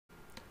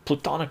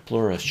Plutonic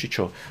pluralist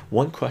chycho,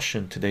 one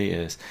question today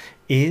is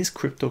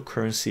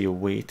cryptocurrency a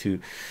way to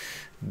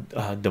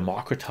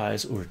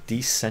democratize or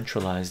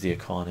decentralize the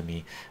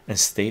economy and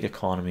state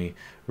economy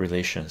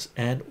relations,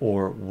 and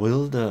or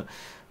will the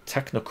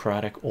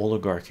technocratic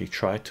oligarchy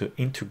try to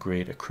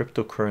integrate a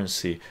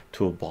cryptocurrency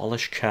to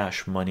abolish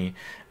cash money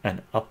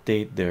and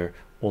update their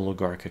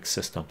oligarchic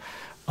system?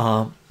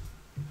 So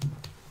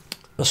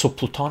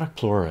Plutonic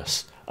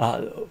pluralist,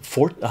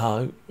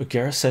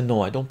 Gareth said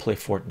no, I don't play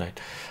Fortnite.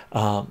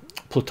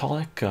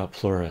 Plutonic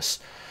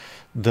pluralist,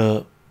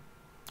 the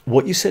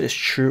what you said is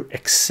true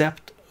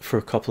except for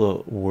a couple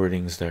of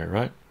wordings there,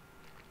 right?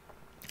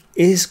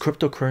 Is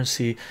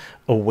cryptocurrency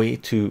a way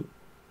to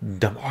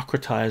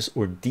democratize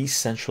or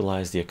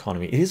decentralize the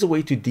economy? It is a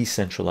way to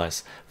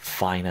decentralize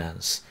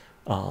finance,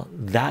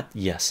 that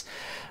yes,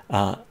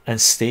 and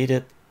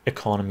stated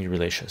economy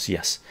relations,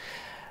 yes.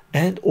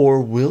 And or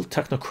will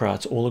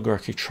technocrats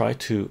oligarchy try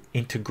to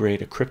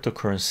integrate a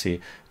cryptocurrency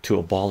to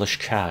abolish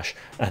cash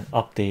and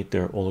update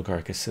their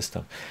oligarchic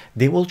system?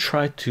 They will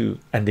try to,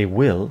 and they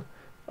will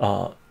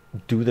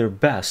do their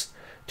best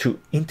to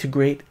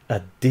integrate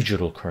a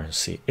digital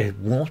currency. It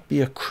won't be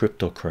a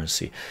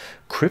cryptocurrency.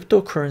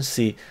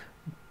 Cryptocurrency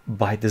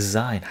by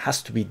design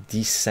has to be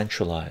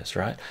decentralized,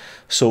 right?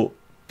 So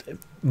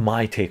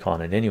my take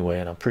on it anyway,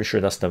 and I'm pretty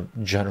sure that's the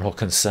general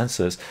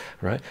consensus,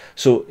 right?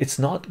 So it's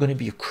not going to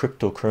be a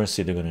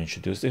cryptocurrency they're going to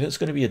introduce, it's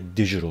going to be a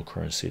digital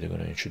currency they're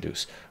going to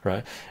introduce,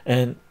 right?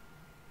 And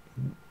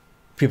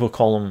people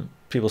call them,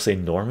 people say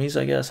normies,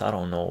 I guess, I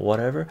don't know,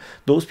 whatever.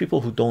 Those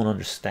people who don't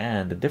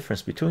understand the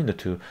difference between the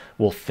two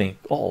will think,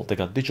 oh, they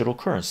got digital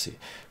currency.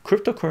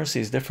 Cryptocurrency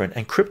is different,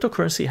 and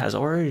cryptocurrency has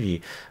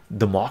already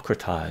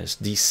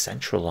democratized,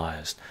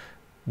 decentralized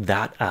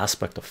that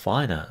aspect of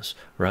finance,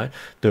 right?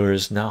 There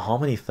is now how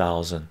many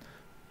thousand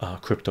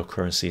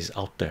cryptocurrencies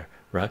out there,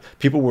 right?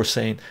 People were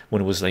saying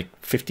when it was like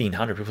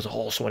 1500, people said,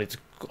 oh, so many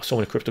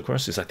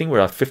cryptocurrencies. I think we're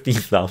at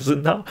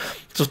 15,000 now.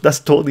 So that's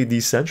totally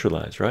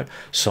decentralized, right?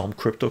 Some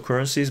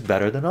cryptocurrencies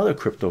better than other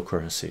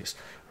cryptocurrencies,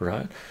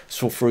 right?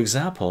 So for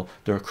example,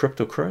 there are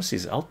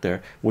cryptocurrencies out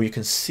there where you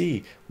can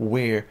see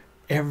where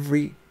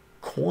every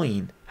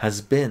coin has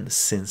been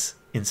since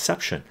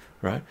inception,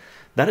 right?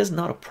 That is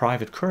not a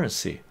private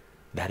currency,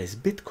 that is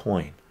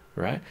Bitcoin,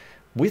 right?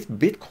 With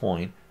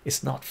Bitcoin,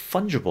 it's not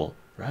fungible,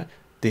 right?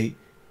 The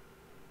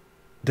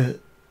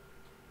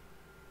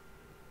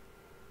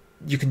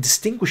you can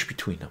distinguish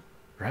between them,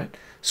 right?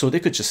 So they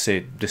could just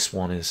say this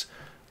one is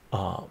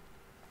not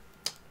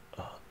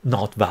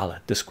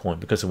valid, this coin,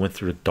 because it went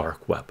through the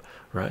dark web,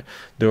 right?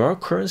 There are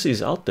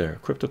currencies out there,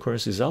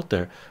 cryptocurrencies out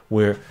there,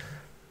 where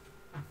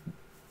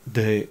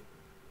the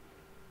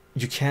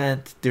you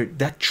can't there,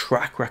 that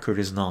track record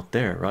is not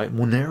there, right?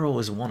 Monero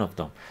is one of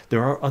them.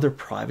 There are other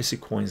privacy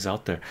coins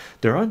out there.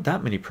 There aren't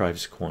that many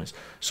privacy coins.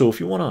 So if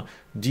you want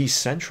to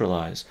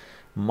decentralize,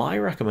 my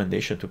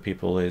recommendation to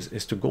people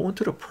is to go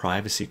into the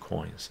privacy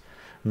coins,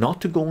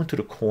 not to go into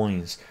the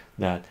coins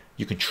that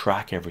you can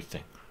track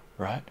everything,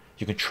 right?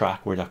 You can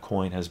track where that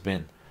coin has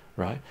been,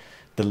 right?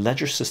 The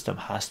ledger system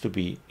has to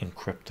be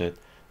encrypted,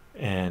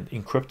 and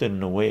encrypted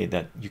in a way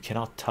that you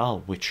cannot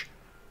tell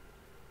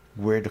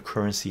where the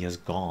currency has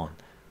gone,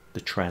 the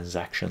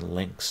transaction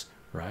links,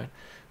 right?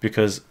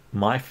 Because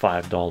my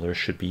 $5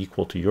 should be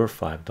equal to your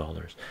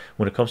 $5.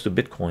 When it comes to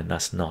Bitcoin,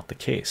 that's not the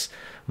case.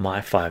 My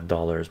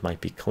 $5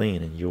 might be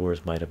clean and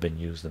yours might have been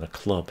used in a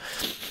club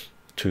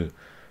to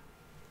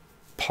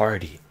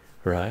party,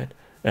 right?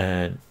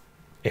 And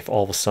if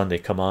all of a sudden they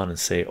come on and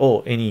say,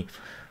 oh, any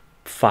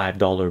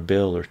 $5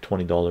 bill or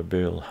 $20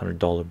 bill,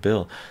 $100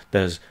 bill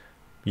that's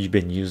you've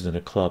been used in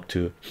a club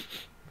to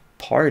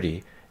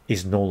party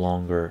is no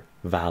longer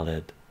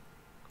valid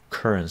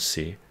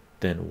currency,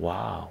 then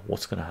wow,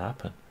 what's going to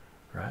happen,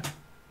 right?